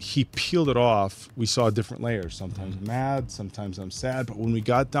as he peeled it off, we saw different layers. Sometimes I'm mad, sometimes I'm sad. But when we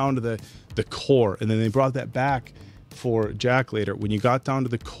got down to the core, and then they brought that back for Jack later, when you got down to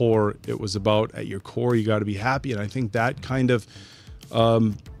the core, it was about at your core, you got to be happy. And I think that kind of,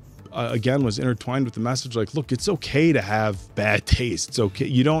 again, was intertwined with the message like, look, it's okay to have bad taste. It's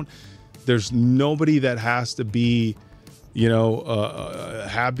okay. There's nobody that has to be,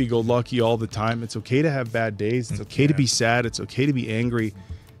 happy-go-lucky all the time. It's okay to have bad days. It's okay to be sad. It's okay to be angry.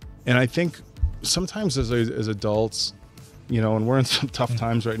 And I think sometimes as adults, and we're in some tough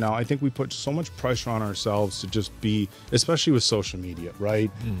times right now, I think we put so much pressure on ourselves to just be, especially with social media,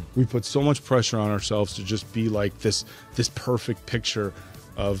 right? We put so much pressure on ourselves to just be like this perfect picture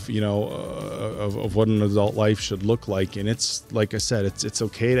of of what an adult life should look like. And it's like I said, it's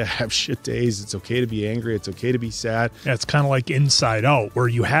okay to have shit days. It's okay to be angry. It's okay to be sad. Yeah, it's kind of like Inside Out, where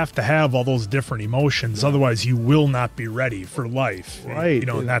you have to have all those different emotions, otherwise you will not be ready for life. Right.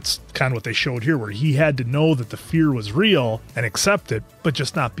 And that's kind of what they showed here, where he had to know that the fear was real and accept it, but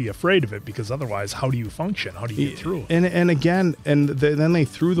just not be afraid of it, because otherwise, how do you function? How do you get through? And again, then they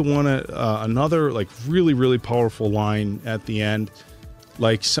threw the one another like really, really powerful line at the end.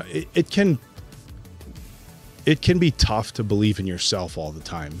 Like, so it can be tough to believe in yourself all the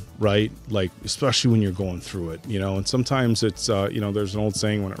time, right? Like, especially when you're going through it, and sometimes it's, there's an old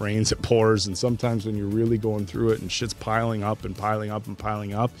saying, when it rains, it pours. And sometimes when you're really going through it and shit's piling up and piling up and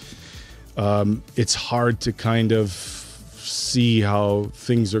piling up, it's hard to kind of see how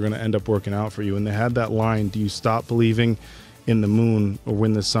things are going to end up working out for you. And they had that line, do you stop believing in the moon or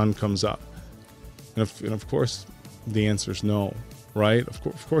when the sun comes up? And of course, the answer is no. Right?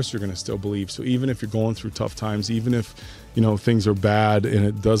 Of course you're going to still believe. So even if you're going through tough times, even if, things are bad and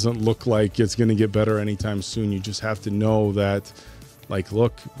it doesn't look like it's going to get better anytime soon, you just have to know that, like,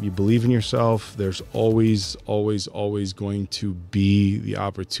 look, you believe in yourself. There's always, always, always going to be the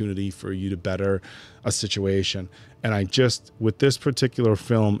opportunity for you to better a situation. And with this particular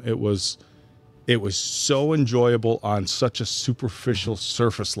film, it was so enjoyable on such a superficial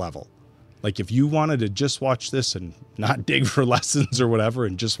surface level. Like, if you wanted to just watch this and not dig for lessons or whatever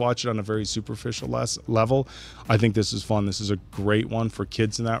and just watch it on a very superficial level, I think this is fun. This is a great one for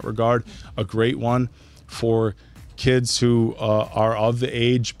kids in that regard, a great one for kids who are of the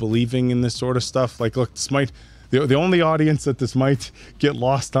age believing in this sort of stuff. Like, look, the only audience that this might get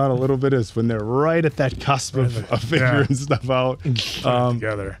lost on a little bit is when they're right at that cusp of figuring stuff out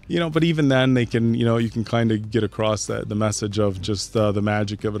together. But even then they can, you can kind of get across the message of just the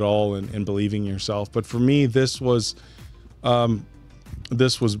magic of it all and believing in yourself. But for me, this was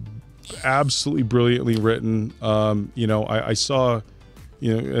absolutely brilliantly written. I saw,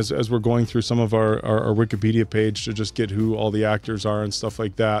 as we're going through some of our Wikipedia page to just get who all the actors are and stuff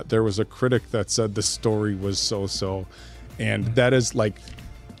like that, there was a critic that said the story was so-so. And that is like,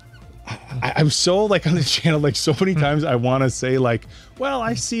 I'm so like on the channel, like so many times I want to say like, well,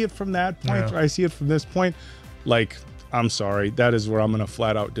 I see it from that point or I see it from this point. Like, I'm sorry, that is where I'm going to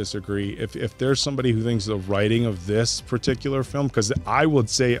flat out disagree. If there's somebody who thinks the writing of this particular film, because I would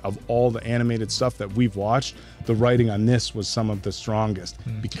say of all the animated stuff that we've watched, the writing on this was some of the strongest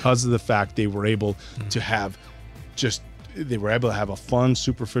because of the fact they were able to have a fun,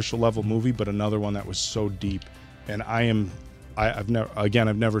 superficial level movie, but another one that was so deep. And I've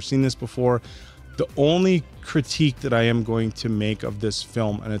never seen this before. The only critique that I am going to make of this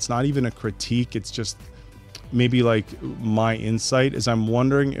film, and it's not even a critique, it's just maybe like my insight, is I'm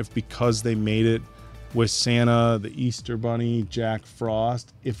wondering if because they made it with Santa, the Easter Bunny, Jack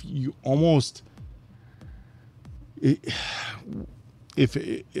Frost, if you almost if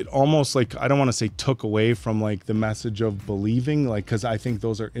it almost like, I don't want to say took away from like the message of believing, like, because I think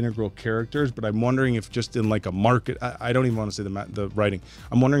those are integral characters, but I'm wondering if just in like a market, I don't even want to say the writing,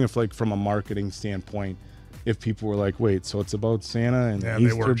 I'm wondering if like from a marketing standpoint, if people were like, wait, so it's about Santa and the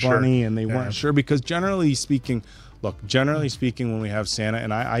Easter Bunny, and they weren't sure, because generally speaking, when we have Santa,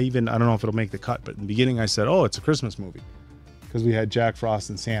 and I don't know if it'll make the cut, but in the beginning I said, oh, it's a Christmas movie because we had Jack Frost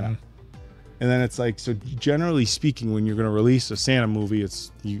and Santa. And then it's like, so generally speaking, when you're going to release a Santa movie,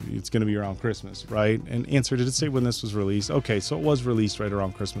 it's going to be around Christmas, right? And answer, did it say when this was released? Okay, so it was released right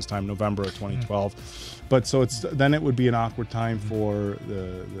around Christmas time, November of 2012. But so then it would be an awkward time for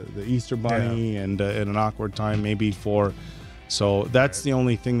the Easter Bunny and an awkward time maybe for. So that's the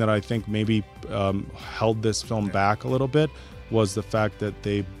only thing that I think maybe held this film back a little bit, was the fact that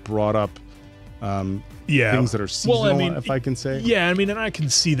they brought up things that are seasonal, if I can say. Yeah, I mean, and I can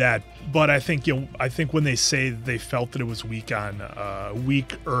see that, but I think when they say they felt that it was weaker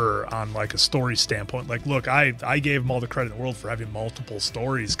on like a story standpoint, like, look, I gave them all the credit in the world for having multiple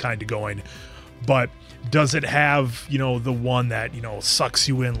stories kind of going, but does it have, you know, the one that, you know, sucks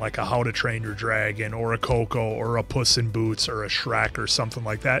you in like a How to Train Your Dragon or a Coco or a Puss in Boots or a Shrek or something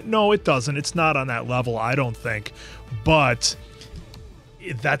like that? No, it doesn't. It's not on that level, I don't think. But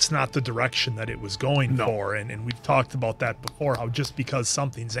that's not the direction that it was going for. And we've talked about that before, how just because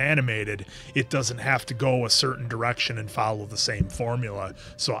something's animated, it doesn't have to go a certain direction and follow the same formula.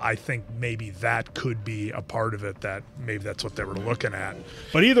 So I think maybe that could be a part of it, that maybe that's what they were looking at.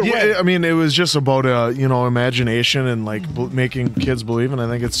 But either way, I mean, it was just about you know, imagination and like making kids believe, and I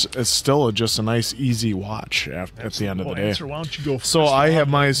think it's still just a nice easy watch at the end of the day. Answer, why don't you go first? So I have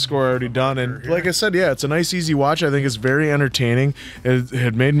my score already done, and like I said, yeah, it's a nice easy watch. I think it's very entertaining. It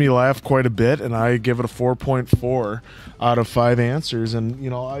had made me laugh quite a bit, and I give it a 4.4 out of 5 answers. And you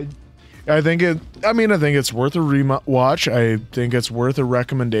know, I think it's worth a rewatch. I think it's worth a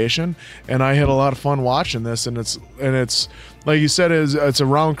recommendation, and I had a lot of fun watching this. And it's like you said, it's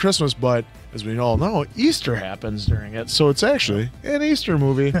around Christmas, but as we all know, Easter happens during it, so it's actually an Easter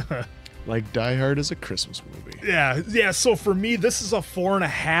movie. Like Die Hard is a Christmas movie. Yeah. So for me, this is a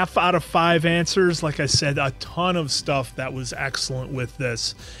 4.5 out of 5 answers. Like I said, a ton of stuff that was excellent with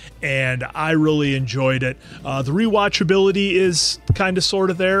this, and I really enjoyed it. The rewatchability is kind of sort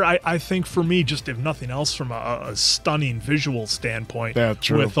of there. I think for me, just if nothing else, from a stunning visual standpoint,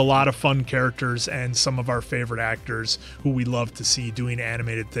 with a lot of fun characters and some of our favorite actors who we love to see doing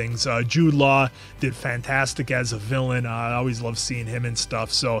animated things. Jude Law did fantastic as a villain. I always love seeing him and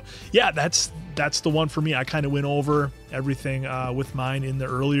stuff. So yeah, that's the one for me. I kind of went over everything with mine in the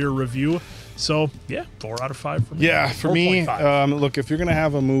earlier review. So yeah, 4 out of 5 for me. Yeah, for me, look, if you're gonna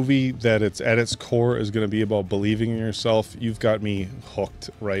have a movie that it's at its core is gonna be about believing in yourself, you've got me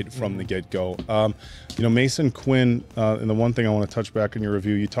hooked right from the get-go. You know, Mason Quinn, and the one thing I want to touch back on your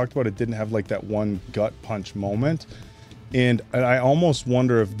review, you talked about it didn't have like that one gut punch moment, and I almost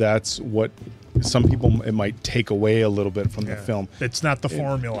wonder if that's what some people it might take away a little bit from the film. It's not the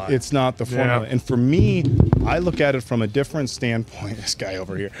formula. It's not the formula. And for me, I look at it from a different standpoint. This guy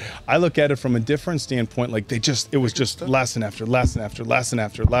over here, I look at it from a different standpoint. Like it was just lesson after lesson after lesson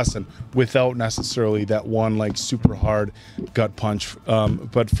after lesson, without necessarily that one like super hard gut punch.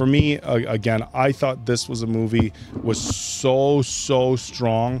 But for me, again, I thought this was a movie was so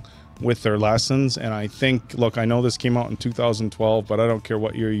strong with their lessons. And I think, look, I know this came out in 2012, but I don't care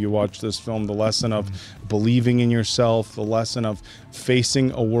what year you watch this film, the lesson of believing in yourself, the lesson of facing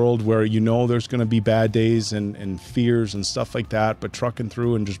a world where you know there's going to be bad days and fears and stuff like that, but trucking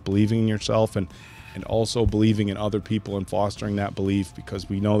through and just believing in yourself, and also believing in other people and fostering that belief, because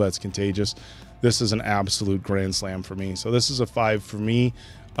we know that's contagious. This is an absolute grand slam for me. So this is a 5 for me.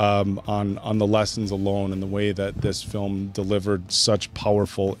 On the lessons alone and the way that this film delivered such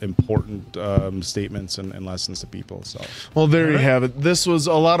powerful, important statements and lessons to people. So, well, there you have it. This was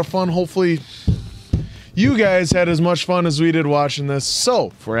a lot of fun. Hopefully you guys had as much fun as we did watching this.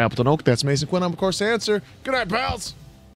 So for Appleton Oak, that's Mason Quinn. I'm, of course, the answer. Good night, pals.